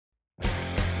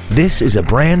This is a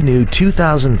brand new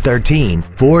 2013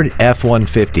 Ford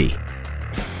F-150.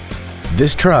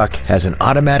 This truck has an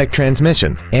automatic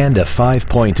transmission and a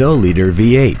 5.0-liter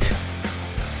V8.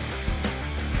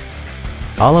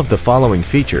 All of the following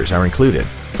features are included: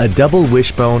 a double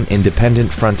wishbone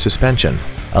independent front suspension,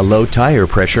 a low tire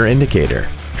pressure indicator,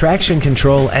 traction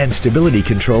control and stability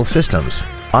control systems,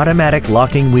 automatic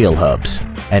locking wheel hubs,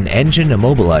 an engine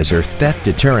immobilizer theft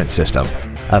deterrent system,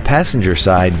 a passenger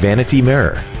side vanity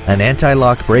mirror, an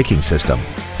anti-lock braking system,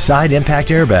 side impact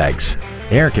airbags,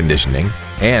 air conditioning,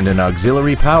 and an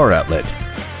auxiliary power outlet.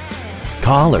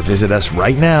 Call or visit us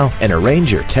right now and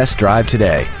arrange your test drive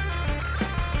today.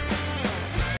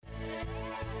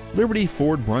 Liberty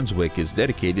Ford Brunswick is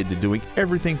dedicated to doing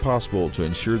everything possible to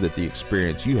ensure that the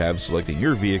experience you have selecting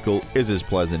your vehicle is as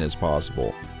pleasant as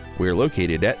possible. We are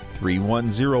located at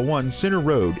 3101 Center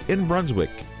Road in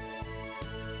Brunswick.